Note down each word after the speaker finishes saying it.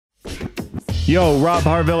Yo, Rob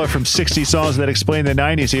Harviller from 60 Songs That Explain the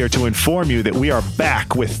 90s here to inform you that we are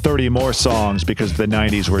back with 30 more songs because the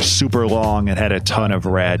 90s were super long and had a ton of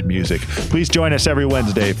rad music. Please join us every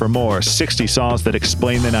Wednesday for more 60 Songs That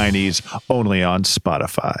Explain the 90s only on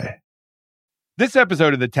Spotify. This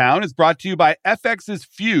episode of The Town is brought to you by FX's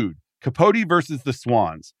Feud, Capote versus the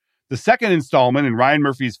Swans. The second installment in Ryan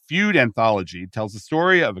Murphy's Feud anthology tells the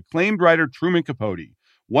story of acclaimed writer Truman Capote,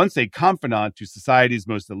 once a confidant to society's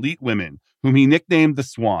most elite women, whom he nicknamed the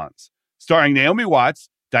Swans. Starring Naomi Watts,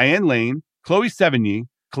 Diane Lane, Chloe Sevigny,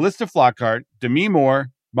 Callista Flockhart, Demi Moore,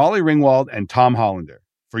 Molly Ringwald, and Tom Hollander.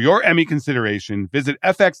 For your Emmy consideration, visit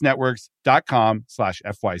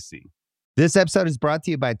fxnetworks.com/FYC. This episode is brought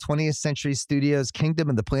to you by 20th Century Studios' Kingdom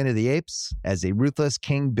of the Planet of the Apes. As a ruthless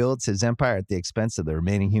king builds his empire at the expense of the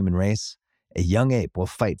remaining human race, a young ape will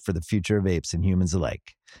fight for the future of apes and humans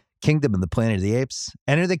alike. Kingdom of the Planet of the Apes.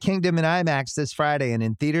 Enter the kingdom in IMAX this Friday and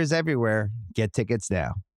in theaters everywhere. Get tickets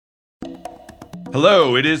now.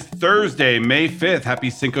 Hello, it is Thursday, May 5th.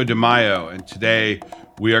 Happy Cinco de Mayo. And today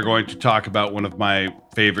we are going to talk about one of my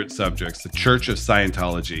favorite subjects, the Church of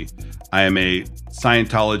Scientology. I am a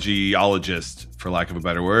Scientologyologist, for lack of a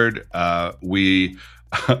better word. I've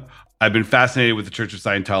been fascinated with the Church of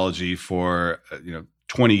Scientology for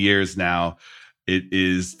 20 years now. It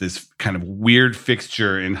is this kind of weird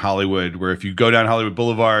fixture in Hollywood where if you go down Hollywood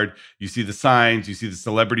Boulevard, you see the signs, you see the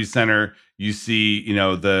Celebrity Center, you see,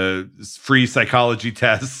 the free psychology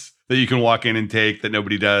tests that you can walk in and take that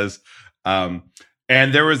nobody does. And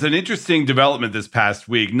there was an interesting development this past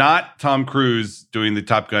week, not Tom Cruise doing the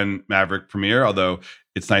Top Gun Maverick premiere, although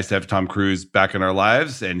it's nice to have Tom Cruise back in our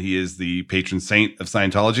lives, and he is the patron saint of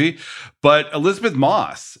Scientology, but Elizabeth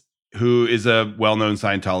Moss, who is a well-known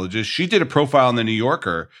Scientologist. She did a profile in The New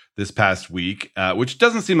Yorker this past week, which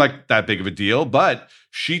doesn't seem like that big of a deal, but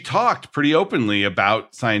she talked pretty openly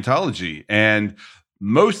about Scientology. And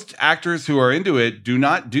most actors who are into it do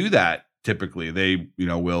not do that typically. They,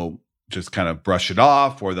 will just kind of brush it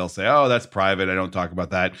off, or they'll say, oh, that's private, I don't talk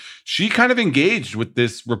about that. She kind of engaged with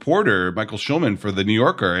this reporter, Michael Schulman, for The New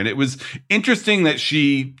Yorker. And it was interesting that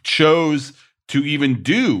she chose to even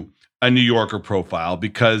do a New Yorker profile,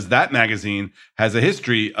 because that magazine has a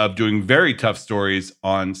history of doing very tough stories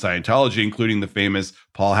on Scientology, including the famous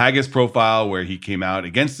Paul Haggis profile, where he came out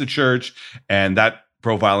against the church. And that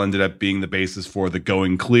profile ended up being the basis for the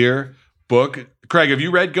Going Clear book. Craig, have you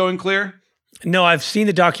read Going Clear? No, I've seen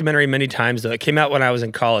the documentary many times, though. It came out when I was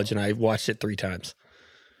in college, and I watched it 3 times.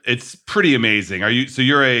 It's pretty amazing. So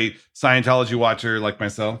you're a Scientology watcher like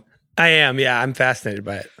myself? I am, yeah. I'm fascinated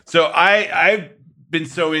by it. So I've been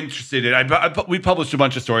so interested in we published a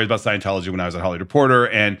bunch of stories about Scientology when I was at Hollywood Reporter,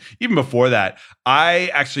 and even before that, I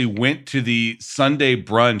actually went to the Sunday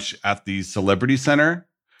brunch at the Celebrity Center,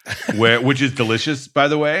 which is delicious, by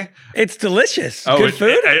the way. It's delicious. Good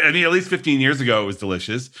food. I mean, at least 15 years ago, it was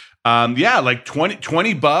delicious. Like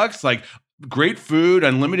 $20, like great food,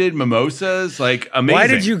 unlimited mimosas, like amazing. Why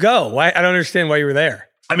did you go? I don't understand why you were there.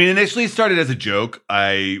 I mean, initially it started as a joke.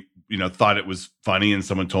 I thought it was funny, and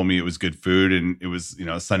someone told me it was good food, and it was,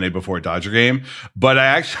 a Sunday before a Dodger game. But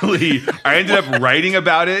I ended up writing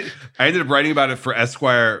about it. I ended up writing about it for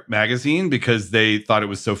Esquire magazine because they thought it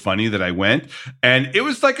was so funny that I went. And it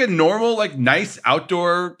was like a normal, like nice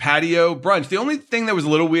outdoor patio brunch. The only thing that was a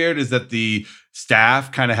little weird is that the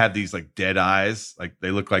staff kind of had these like dead eyes. Like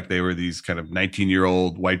they looked like they were these kind of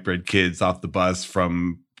 19-year-old white bread kids off the bus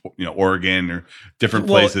from, Oregon or different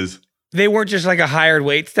places. They weren't just like a hired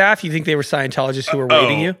wait staff? You think they were Scientologists who were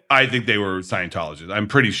waiting you? I think they were Scientologists. I'm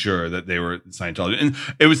pretty sure that they were Scientologists. And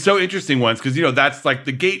it was so interesting once because, that's like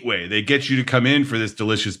the gateway. They get you to come in for this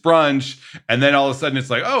delicious brunch. And then all of a sudden it's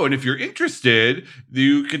like, oh, and if you're interested,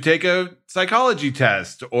 you could take a psychology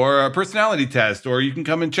test or a personality test, or you can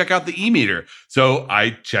come and check out the e-meter. So I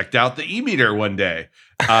checked out the e-meter one day.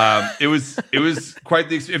 It was quite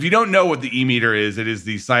the, if you don't know what the e-meter is, it is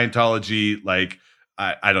the Scientology, like,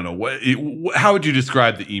 I don't know how would you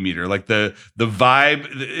describe the e-meter? Like the vibe.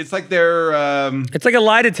 It's like they're. It's like a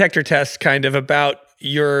lie detector test, kind of about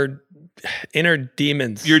your inner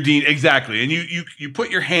demons. Exactly, and you put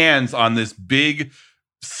your hands on this big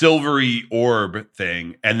silvery orb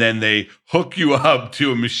thing, and then they hook you up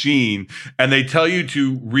to a machine, and they tell you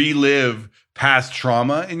to relive past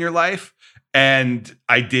trauma in your life. And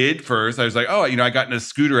I did first. I was like, oh, I got in a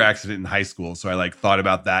scooter accident in high school. So I thought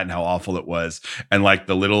about that and how awful it was. And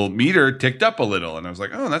the little meter ticked up a little. And I was like,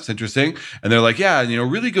 oh, that's interesting. And they're like, yeah,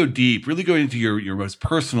 really go deep, really go into your most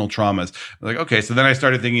personal traumas. I'm like, okay. So then I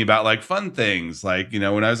started thinking about fun things, when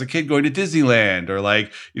I was a kid going to Disneyland,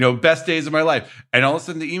 or best days of my life. And all of a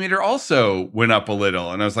sudden the e-meter also went up a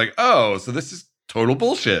little. And I was like, oh, so this is total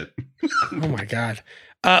bullshit. Oh my God.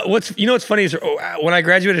 What's funny is when I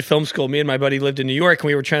graduated film school, me and my buddy lived in New York, and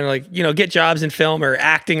we were trying to get jobs in film or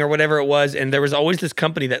acting or whatever it was. And there was always this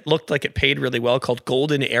company that looked like it paid really well called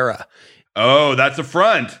Golden Era. Oh, that's a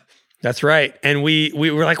front. That's right. And we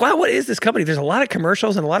were like, wow, what is this company? There's a lot of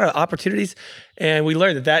commercials and a lot of opportunities. And we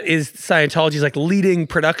learned that is Scientology's leading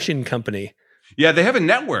production company. Yeah, they have a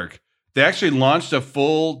network. They actually launched a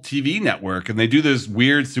full TV network, and they do those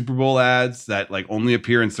weird Super Bowl ads that only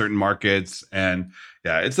appear in certain markets. And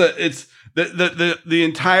yeah, it's the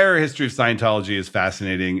entire history of Scientology is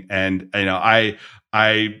fascinating. And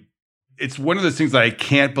it's one of those things that I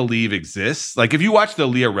can't believe exists. If you watch the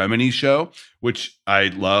Leah Remini show, which I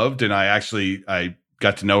loved, and I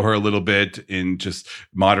got to know her a little bit in just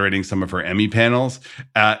moderating some of her Emmy panels.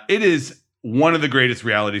 It is one of the greatest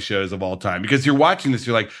reality shows of all time, because you're watching this,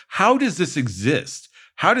 you're like, how does this exist?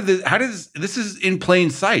 This is in plain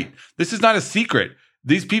sight. This is not a secret.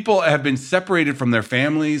 These people have been separated from their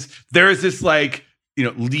families. There is this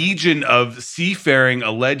legion of seafaring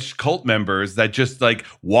alleged cult members that just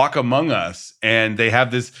walk among us, and they have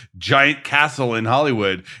this giant castle in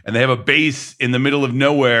Hollywood, and they have a base in the middle of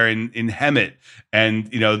nowhere in Hemet.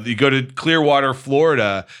 And, you go to Clearwater,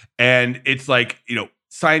 Florida, and it's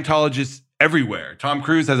Scientologists everywhere. Tom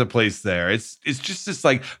Cruise has a place there. It's just this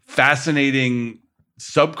fascinating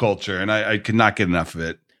subculture, and I could not get enough of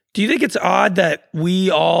it. Do you think it's odd that we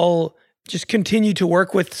all just continue to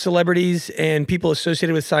work with celebrities and people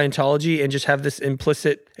associated with Scientology and just have this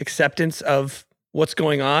implicit acceptance of what's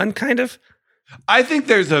going on, kind of? I think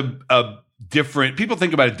there's a different, people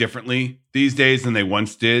think about it differently these days than they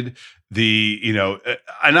once did. And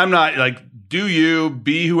I'm not do you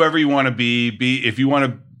be whoever you want to be, if you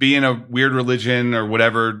want to be in a weird religion or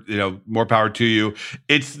whatever, more power to you.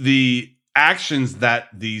 It's the actions that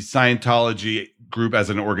the Scientology group as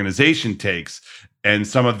an organization takes, and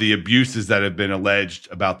some of the abuses that have been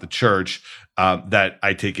alleged about the church that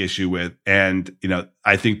I take issue with. And,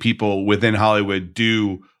 I think people within Hollywood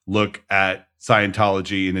do look at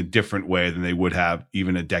Scientology in a different way than they would have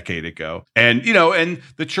even a decade ago. And, and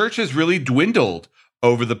the church has really dwindled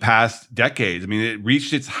over the past decades. I mean, it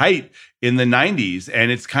reached its height in the 90s,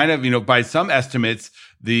 and it's kind of, by some estimates,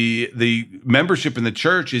 the membership in the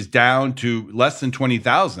church is down to less than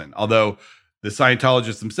 20,000, although the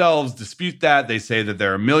Scientologists themselves dispute that. They say that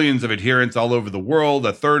there are millions of adherents all over the world,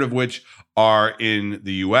 a third of which are in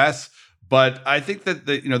the U.S. But I think that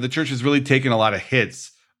the church has really taken a lot of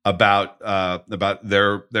hits about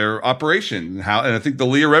their operation, and I think the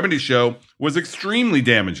Leah Remini show was extremely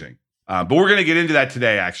damaging. But we're going to get into that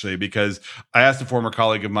today, actually, because I asked a former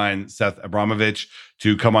colleague of mine, Seth Abramovich,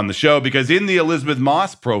 to come on the show, because in the Elizabeth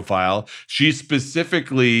Moss profile, she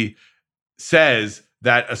specifically says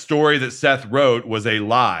that a story that Seth wrote was a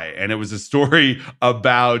lie. And it was a story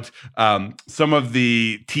about some of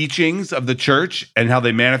the teachings of the church and how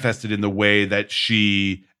they manifested in the way that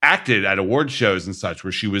she acted at award shows and such,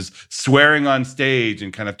 where she was swearing on stage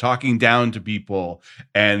and kind of talking down to people.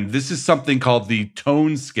 And this is something called the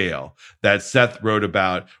tone scale that Seth wrote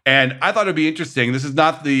about. And I thought it'd be interesting. This is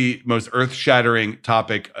not the most earth-shattering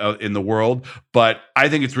topic in the world, but I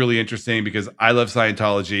think it's really interesting because I love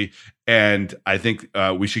Scientology. And I think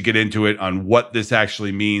we should get into it on what this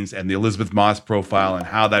actually means and the Elizabeth Moss profile and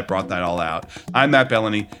how that brought that all out. I'm Matt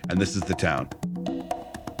Bellany, and this is The Town.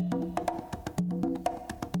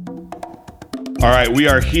 All right, we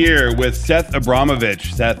are here with Seth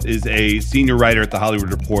Abramovich. Seth is a senior writer at The Hollywood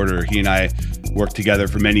Reporter. He and I worked together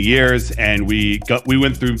for many years, and we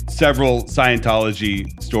went through several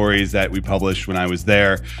Scientology stories that we published when I was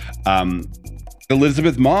there.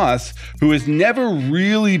 Elizabeth Moss, who has never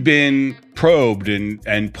really been probed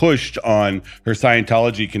and pushed on her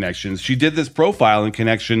Scientology connections. She did this profile in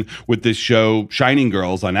connection with this show, Shining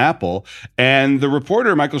Girls, on Apple. And the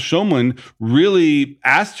reporter, Michael Schulman, really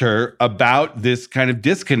asked her about this kind of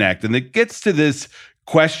disconnect. And it gets to this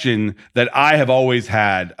question that I have always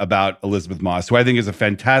had about Elizabeth Moss, who I think is a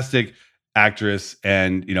fantastic actress.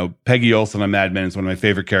 And, Peggy Olson on Mad Men is one of my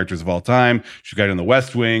favorite characters of all time. She's great on The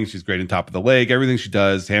West Wing. She's great in Top of the Lake. Everything she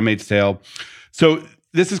does, Handmaid's Tale. So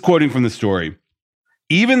this is quoting from the story.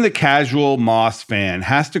 Even the casual Moss fan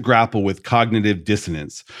has to grapple with cognitive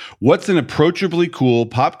dissonance. What's an approachably cool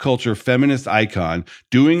pop culture feminist icon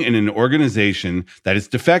doing in an organization that its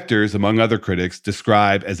defectors, among other critics,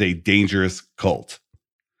 describe as a dangerous cult?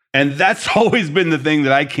 And that's always been the thing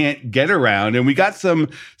that I can't get around. And we got some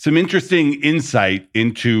interesting insight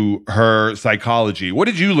into her psychology. What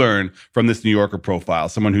did you learn from this New Yorker profile,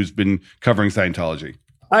 someone who's been covering Scientology?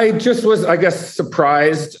 I just was,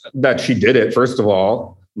 surprised that she did it, first of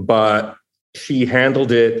all, but she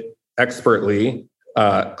handled it expertly.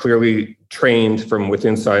 clearly trained from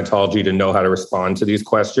within Scientology to know how to respond to these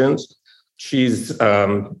questions. She's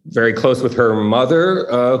very close with her mother,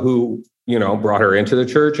 who, brought her into the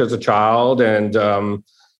church as a child. And I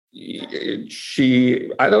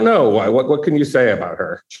don't know, what can you say about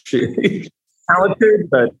her? She's talented,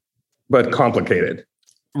 but complicated.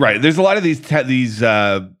 Right. There's a lot of these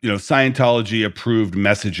Scientology approved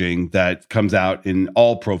messaging that comes out in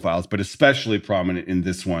all profiles, but especially prominent in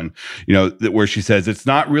this one, where she says it's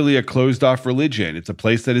not really a closed off religion. It's a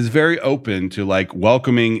place that is very open to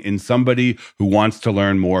welcoming in somebody who wants to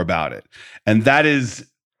learn more about it. And that is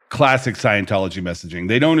classic Scientology messaging.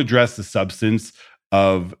 They don't address the substance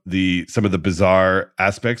of some of the bizarre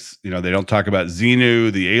aspects. They don't talk about Xenu,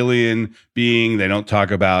 the alien being. They don't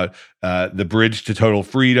talk about the bridge to total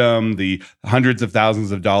freedom, the hundreds of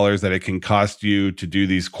thousands of dollars that it can cost you to do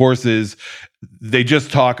these courses. They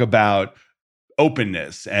just talk about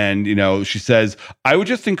openness. And, she says, I would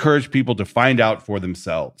just encourage people to find out for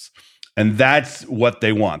themselves. And that's what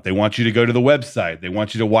they want. They want you to go to the website. They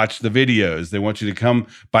want you to watch the videos. They want you to come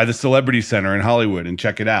by the Celebrity Center in Hollywood and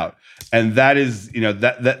check it out. And that is,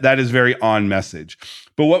 that is very on message.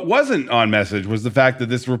 But what wasn't on message was the fact that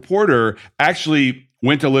this reporter actually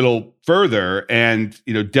went a little further and,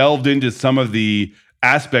 delved into some of the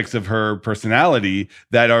aspects of her personality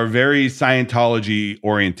that are very Scientology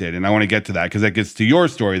oriented. And I want to get to that because that gets to your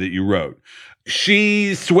story that you wrote.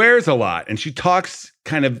 She swears a lot and she talks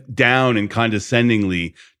kind of down and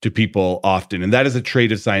condescendingly to people often. And that is a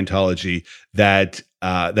trait of Scientology that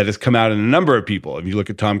has come out in a number of people. If you look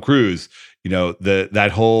at Tom Cruise, that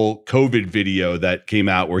whole COVID video that came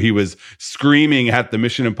out where he was screaming at the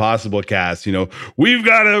Mission Impossible cast, we've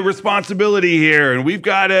got a responsibility here and we've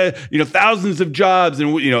got thousands of jobs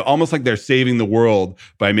and, almost like they're saving the world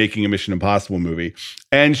by making a Mission Impossible movie.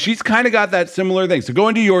 And she's kind of got that similar thing. So go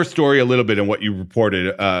into your story a little bit and what you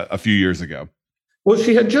reported a few years ago. Well,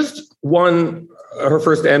 she had just won her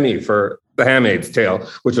first Emmy for The Handmaid's Tale,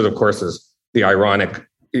 which of course is the ironic,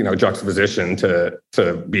 juxtaposition to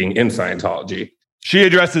being in Scientology. She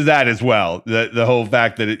addresses that as well. The whole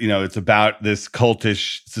fact that it's about this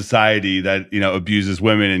cultish society that abuses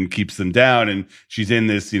women and keeps them down, and she's in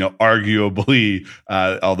this arguably,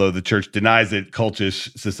 although the church denies it,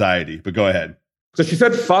 cultish society. But go ahead. So she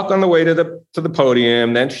said "fuck" on the way to the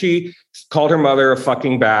podium. Then she called her mother a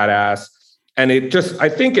fucking badass. And I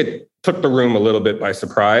think it took the room a little bit by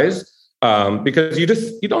surprise, because you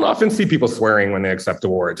don't often see people swearing when they accept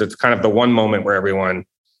awards. It's kind of the one moment where everyone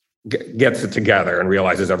gets it together and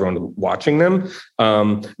realizes everyone's watching them.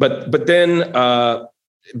 But then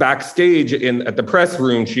backstage at the press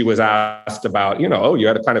room, she was asked about, you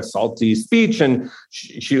had a kind of salty speech, and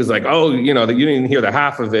she was like, that you didn't hear the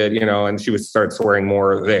half of it, and she would start swearing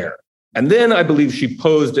more there. And then I believe she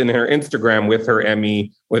posed in her Instagram with her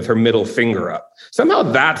Emmy with her middle finger up. Somehow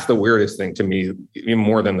that's the weirdest thing to me, even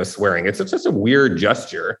more than the swearing. It's just a weird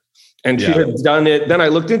gesture. And she had done it. Then I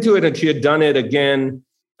looked into it and she had done it again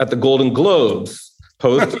at the Golden Globes,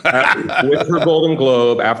 posed with her Golden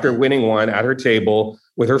Globe after winning one at her table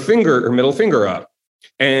with her middle finger up.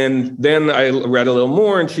 And then I read a little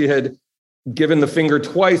more and she had given the finger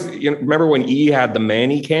twice. Remember when E had the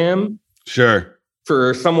Manny cam? Sure.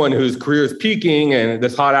 For someone whose career is peaking and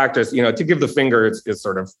this hot actress, to give the finger is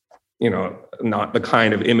sort of, not the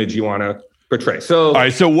kind of image you want to portray. So, all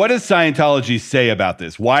right. So what does Scientology say about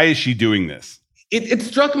this? Why is she doing this? It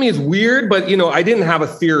struck me as weird, but, I didn't have a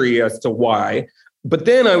theory as to why. But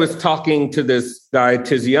then I was talking to this guy,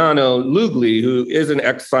 Tiziano Lugli, who is an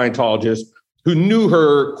ex-Scientologist who knew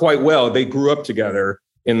her quite well. They grew up together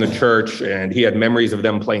in the church and he had memories of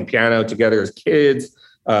them playing piano together as kids.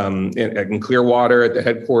 In Clearwater at the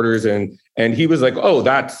headquarters. And he was like,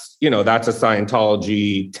 that's a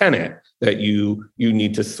Scientology tenet that you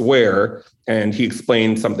need to swear. And he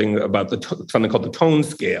explained something about something called the tone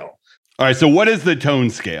scale. All right. So what is the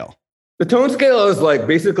tone scale? The tone scale is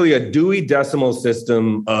basically a Dewey Decimal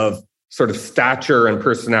System of sort of stature and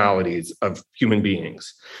personalities of human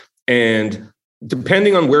beings. And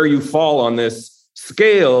depending on where you fall on this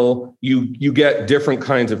scale, you get different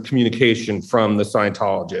kinds of communication from the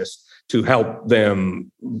Scientologist to help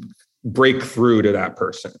them break through to that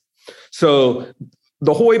person. So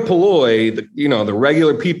the hoi polloi, the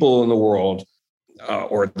regular people in the world,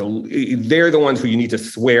 they're the ones who you need to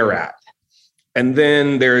swear at. And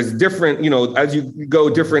then there's different, as you go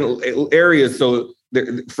different areas. So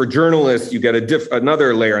for journalists, you get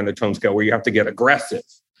another layer on the tone scale where you have to get aggressive.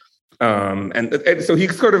 And so he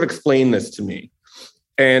sort of explained this to me.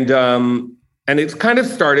 And it's kind of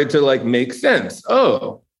started to make sense.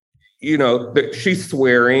 She's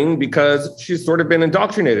swearing because she's sort of been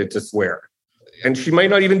indoctrinated to swear. and she might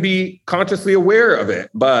not even be consciously aware of it,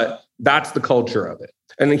 but that's the culture of it.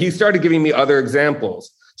 And then he started giving me other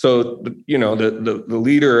examples. So, the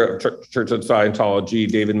leader of Church of Scientology,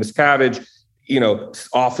 David Miscavige,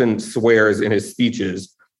 often swears in his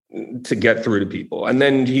speeches to get through to people. And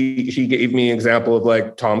then he gave me an example of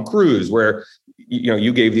like Tom Cruise, where,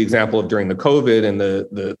 you gave the example of during the COVID and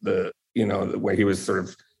the where he was sort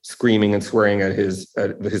of screaming and swearing at his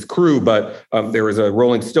crew. But there was a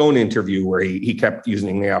Rolling Stone interview where he kept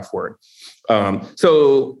using the F word.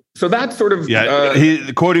 So that's sort of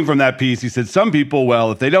he quoting from that piece. He said, "Some people,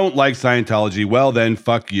 well, if they don't like Scientology, well, then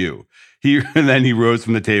fuck you." And then he rose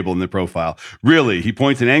from the table in the profile. Really, he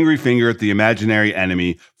points an angry finger at the imaginary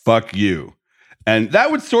enemy. Fuck you, and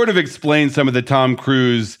that would sort of explain some of the Tom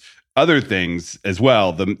Cruise other things as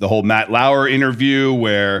well. The whole Matt Lauer interview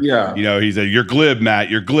where, he said, "You're glib, Matt,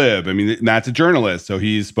 you're glib." I mean, Matt's a journalist, so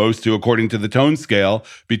he's supposed to, according to the tone scale,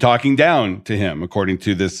 be talking down to him, according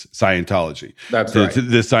to this Scientology. That's right. To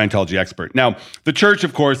this Scientology expert. Now, the church,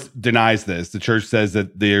 of course, denies this. The church says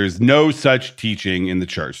that there's no such teaching in the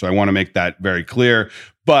church. So I want to make that very clear.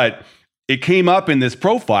 But it came up in this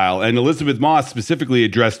profile, and Elizabeth Moss specifically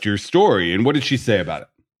addressed your story. And what did she say about it?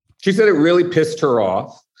 She said it really pissed her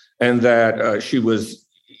off, and that she was,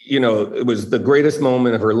 it was the greatest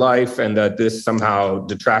moment of her life, and that this somehow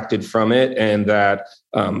detracted from it, and that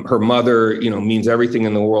her mother, means everything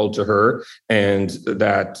in the world to her, and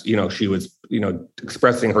that, she was,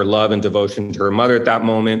 expressing her love and devotion to her mother at that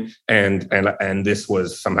moment, and this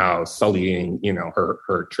was somehow sullying,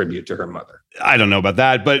 her tribute to her mother. I don't know about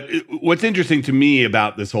that, but what's interesting to me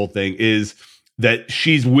about this whole thing is that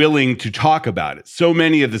she's willing to talk about it. So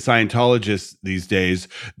many of the Scientologists these days,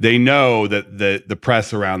 they know that the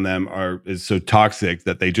press around them is so toxic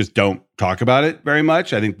that they just don't talk about it very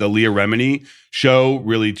much. I think the Leah Remini show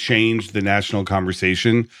really changed the national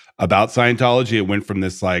conversation about Scientology. It went from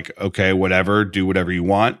this like, okay, whatever, do whatever you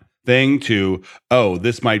want thing to, oh,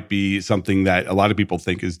 this might be something that a lot of people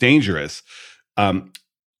think is dangerous.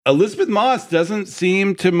 Elizabeth Moss doesn't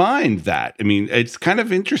seem to mind that. I mean, it's kind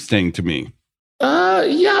of interesting to me.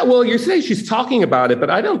 Well, you're saying she's talking about it, but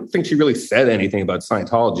I don't think she really said anything about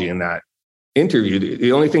Scientology in that interview.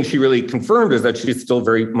 The only thing she really confirmed is that she's still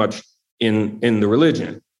very much in the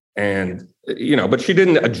religion. And, but she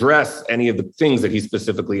didn't address any of the things that he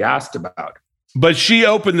specifically asked about. But she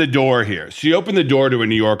opened the door here. She opened the door to a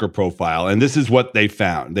New Yorker profile, and this is what they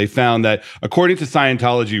found. They found that according to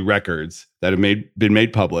Scientology records that have been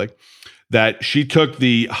made public, that she took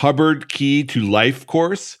the Hubbard Key to Life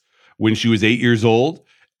course when she was 8 years old,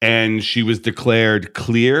 and she was declared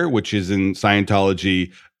clear, which is in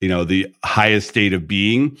Scientology, the highest state of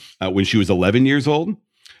being, when she was 11 years old.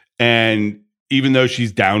 And even though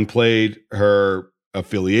she's downplayed her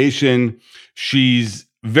affiliation, she's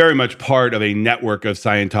very much part of a network of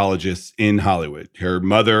Scientologists in Hollywood. Her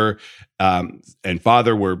mother and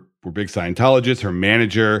father were big Scientologists. Her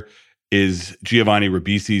manager is Giovanni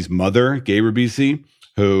Ribisi's mother, Gay Ribisi,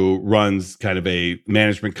 who runs kind of a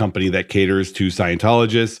management company that caters to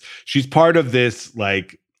Scientologists. She's part of this,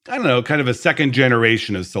 like, I don't know, kind of a second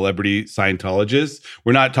generation of celebrity Scientologists.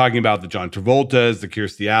 We're not talking about the John Travoltas, the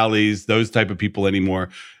Kirstie Alleys, those type of people anymore.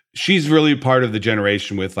 She's really part of the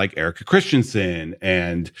generation with like Erica Christensen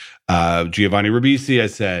and Giovanni Ribisi, I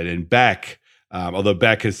said, and Beck, although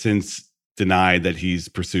Beck has since denied that he's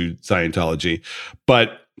pursued Scientology.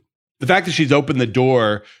 But the fact that she's opened the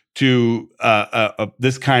door to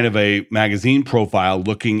this kind of a magazine profile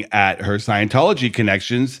looking at her Scientology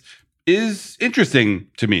connections is interesting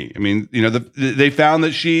to me. I mean, they found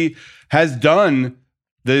that she has done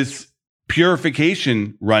this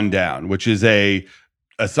purification rundown, which is a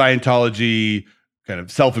Scientology kind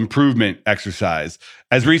of self-improvement exercise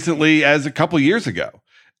as recently as a couple years ago.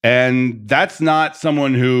 And that's not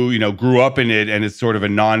someone who, grew up in it and is sort of a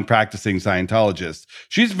non-practicing Scientologist.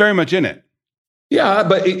 She's very much in it. Yeah,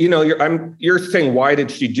 but you're saying, why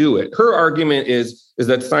did she do it? Her argument is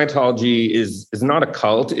that Scientology is not a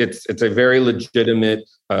cult. It's a very legitimate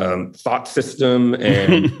thought system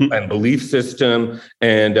and and belief system,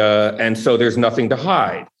 and so there's nothing to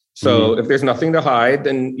hide. So if there's nothing to hide,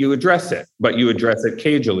 then you address it, but you address it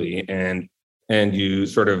cagely and you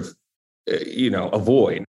sort of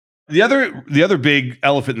avoid. The other big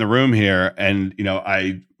elephant in the room here, and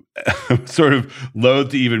I sort of loath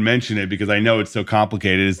to even mention it because I know it's so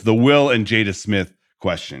complicated, is the Will and Jada Smith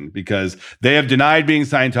question, because they have denied being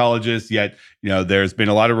Scientologists, yet there's been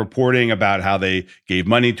a lot of reporting about how they gave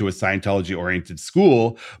money to a Scientology-oriented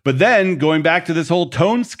school. But then going back to this whole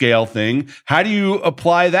tone scale thing, how do you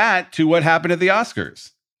apply that to what happened at the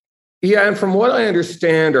Oscars? Yeah, and from what I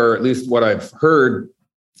understand, or at least what I've heard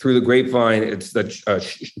through the grapevine, it's that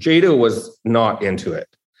Jada was not into it.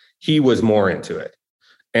 He was more into it.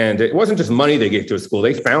 And it wasn't just money they gave to a school.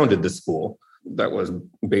 They founded the school that was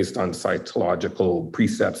based on Scientological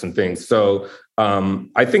precepts and things. So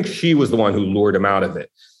I think she was the one who lured him out of it.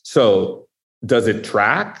 So does it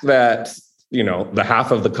track that, the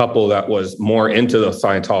half of the couple that was more into the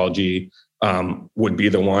Scientology would be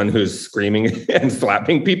the one who's screaming and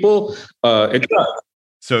slapping people? It does.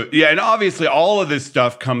 So, yeah, and obviously all of this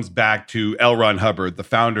stuff comes back to L. Ron Hubbard, the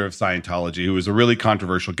founder of Scientology, who was a really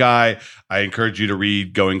controversial guy. I encourage you to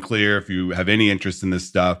read Going Clear if you have any interest in this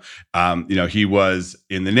stuff. He was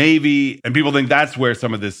in the Navy, and people think that's where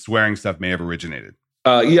some of this swearing stuff may have originated.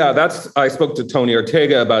 I spoke to Tony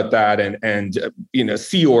Ortega about that. And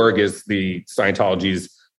Sea Org is the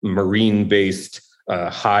Scientology's Marine-based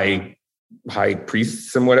high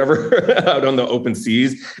priests and whatever out on the open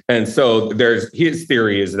seas. And so his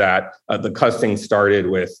theory is that the cussing started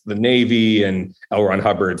with the Navy and L. Ron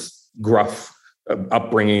Hubbard's gruff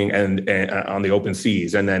upbringing and on the open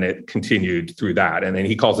seas. And then it continued through that. And then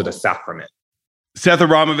he calls it a sacrament. Seth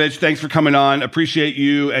Abramovich, thanks for coming on. Appreciate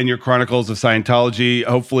you and your chronicles of Scientology.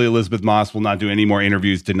 Hopefully Elizabeth Moss will not do any more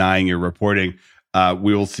interviews denying your reporting.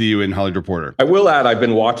 We will see you in Hollywood Reporter. I will add, I've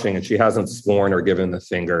been watching, and she hasn't sworn or given the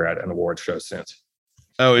finger at an award show since.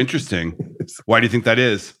 Oh, interesting. Why do you think that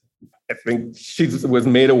is? I think she was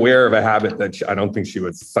made aware of a habit that I don't think she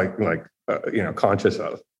was conscious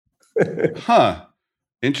of. Huh.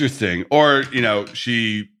 Interesting. Or,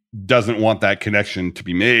 she doesn't want that connection to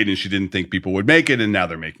be made, and she didn't think people would make it, and now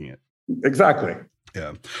they're making it. Exactly.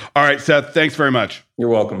 Yeah. All right, Seth, thanks very much. You're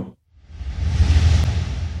welcome.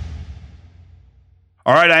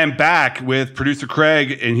 All right, I am back with producer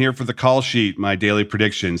Craig in here for the call sheet, my daily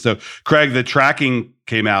prediction. So, Craig, the tracking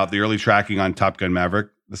came out, the early tracking on Top Gun Maverick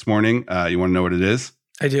this morning. You want to know what it is?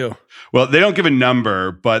 I do. Well, they don't give a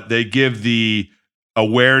number, but they give the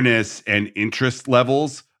awareness and interest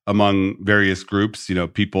levels among various groups,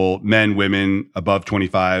 people, men, women, above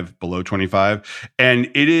 25, below 25. And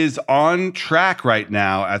it is on track right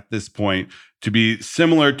now at this point to be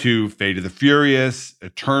similar to Fate of the Furious,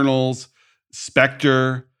 Eternals,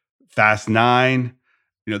 Spectre, Fast 9.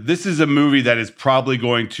 This is a movie that is probably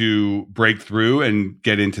going to break through and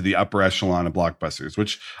get into the upper echelon of blockbusters,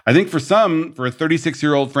 which I think for a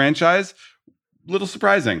 36-year-old franchise, a little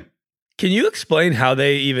surprising. Can you explain how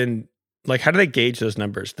they even, how do they gauge those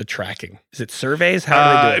numbers, the tracking? Is it surveys?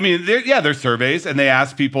 How do they do it? They're surveys, and they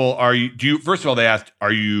ask people, first of all, they asked,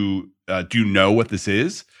 do you know what this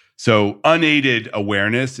is? So unaided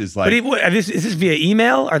awareness is like... But is this via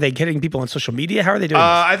email? Are they getting people on social media? How are they doing this?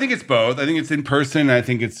 I think it's both. I think it's in person. I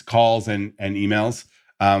think it's calls and emails.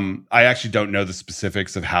 I actually don't know the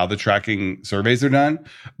specifics of how the tracking surveys are done.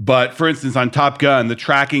 But for instance, on Top Gun, the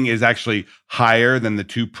tracking is actually higher than the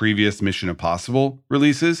two previous Mission Impossible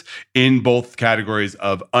releases in both categories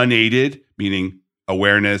of unaided, meaning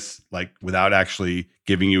awareness, without actually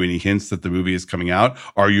giving you any hints that the movie is coming out.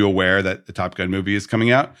 Are you aware that the Top Gun movie is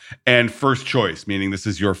coming out? And first choice, meaning this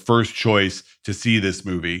is your first choice to see this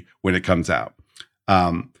movie when it comes out.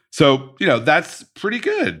 So, that's pretty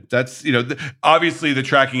good. That's, obviously the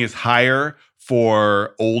tracking is higher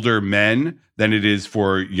for older men than it is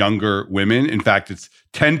for younger women. In fact, it's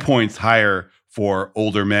 10 points higher for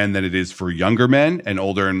older men than it is for younger men, and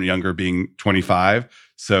older and younger being 25.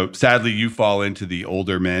 So sadly, you fall into the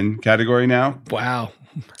older men category now. Wow.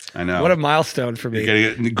 I know. What a milestone for me.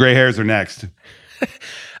 Gray hairs are next.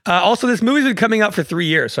 Also, this movie's been coming out for 3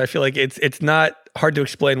 years, so I feel like it's not hard to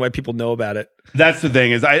explain why people know about it. That's the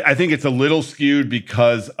thing, is I think it's a little skewed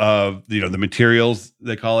because of the materials,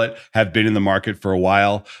 they call it, have been in the market for a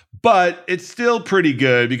while. But it's still pretty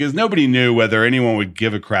good because nobody knew whether anyone would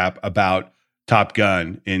give a crap about Top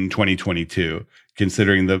Gun in 2022,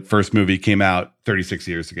 considering the first movie came out 36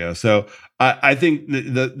 years ago. So I think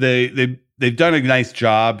they've done a nice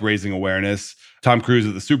job raising awareness. Tom Cruise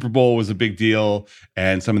at the Super Bowl was a big deal,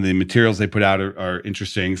 and some of the materials they put out are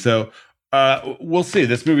interesting. So we'll see.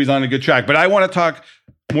 This movie's on a good track. But I want to talk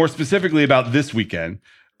more specifically about this weekend.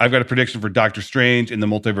 I've got a prediction for Doctor Strange in the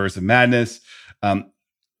Multiverse of Madness.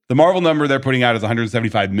 The Marvel number they're putting out is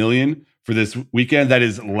 175 million for this weekend. That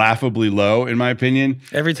is laughably low, in my opinion.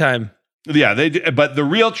 Every time. Yeah, they do, but the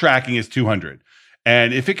real tracking is 200.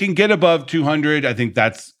 And if it can get above 200, I think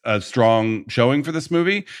that's a strong showing for this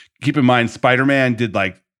movie. Keep in mind, Spider-Man did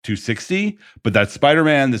 260, but that's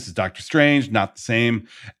Spider-Man. This is Doctor Strange, not the same.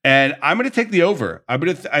 And I'm going to take the over.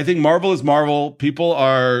 I think Marvel is Marvel. People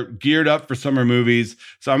are geared up for summer movies.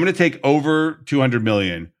 So I'm going to take over 200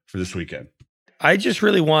 million for this weekend. I just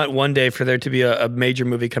really want one day for there to be a major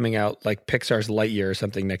movie coming out like Pixar's Lightyear or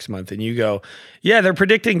something next month. And you go, yeah, they're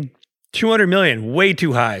predicting 200 million, way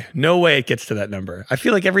too high. No way it gets to that number. I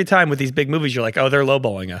feel like every time with these big movies, you're like, oh, they're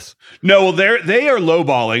lowballing us. No, well, they are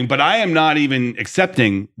lowballing, but I am not even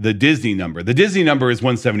accepting the Disney number. The Disney number is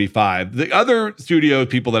 175. The other studio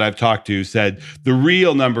people that I've talked to said the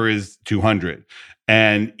real number is 200.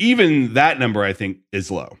 And even that number, I think,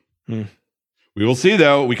 is low. We will see,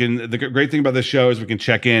 though. The great thing about this show is we can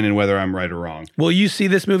check in and whether I'm right or wrong. Will you see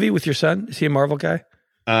this movie with your son? Is he a Marvel guy?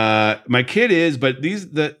 My kid is, but these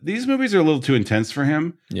movies are a little too intense for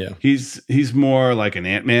him. Yeah, he's more like an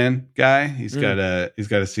Ant-Man guy. He's got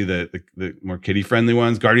to see the more kiddie friendly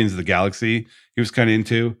ones. Guardians of the Galaxy he was kind of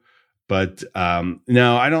into, but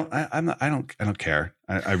no, I don't care.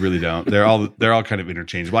 I really don't. They're all kind of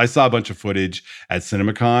interchangeable. I saw a bunch of footage at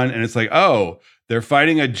CinemaCon, and it's like, oh, they're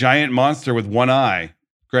fighting a giant monster with one eye.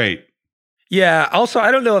 Great. Yeah. Also,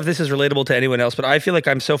 I don't know if this is relatable to anyone else, but I feel like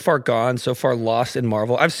I'm so far gone, so far lost in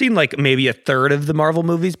Marvel. I've seen like maybe a third of the Marvel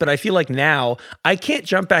movies, but I feel like now I can't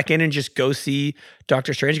jump back in and just go see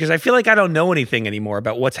Doctor Strange because I feel like I don't know anything anymore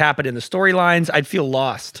about what's happened in the storylines. I'd feel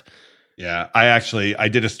lost. Yeah. I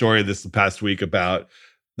did a story this past week about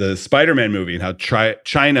the Spider-Man movie and how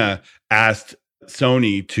China asked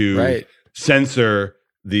Sony to censor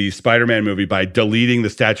the Spider-Man movie by deleting the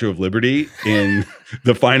Statue of Liberty in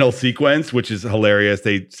the final sequence, which is hilarious.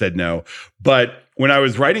 They said no. But when I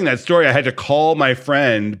was writing that story, I had to call my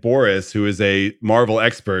friend Boris, who is a Marvel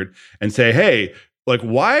expert, and say, hey, like,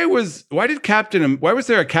 why was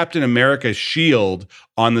there a Captain America shield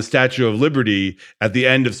on the Statue of Liberty at the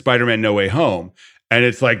end of Spider-Man No Way Home? And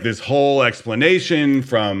it's like this whole explanation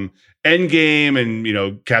from Endgame,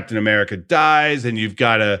 and Captain America dies, and you've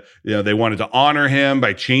got to, they wanted to honor him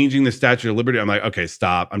by changing the Statue of Liberty. I'm like, okay,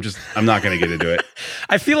 stop. I'm not going to get into it.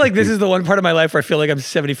 I feel like this is the one part of my life where I feel like I'm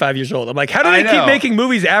 75 years old. I'm like, how do they keep making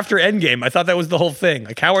movies after Endgame? I thought that was the whole thing.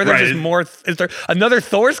 Like, how are there just more? Is there another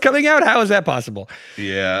Thor's coming out? How is that possible?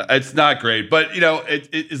 Yeah, it's not great. But,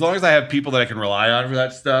 as long as I have people that I can rely on for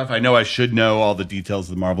that stuff, I know I should know all the details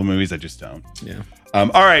of the Marvel movies. I just don't. Yeah. All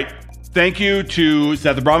right. Thank you to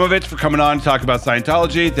Seth Abramovich for coming on to talk about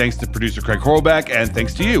Scientology. Thanks to producer Craig Horlbeck, and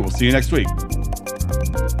thanks to you. We'll see you next week.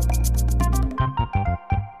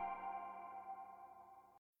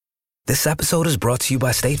 This episode is brought to you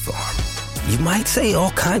by State Farm. You might say all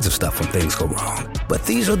kinds of stuff when things go wrong, but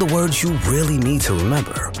these are the words you really need to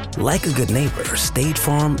remember. Like a good neighbor, State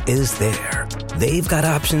Farm is there. They've got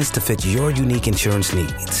options to fit your unique insurance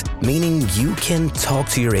needs, meaning you can talk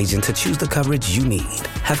to your agent to choose the coverage you need,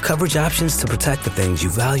 have coverage options to protect the things you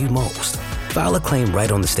value most, file a claim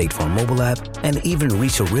right on the State Farm mobile app, and even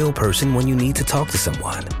reach a real person when you need to talk to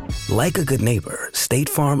someone. Like a good neighbor, State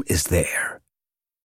Farm is there.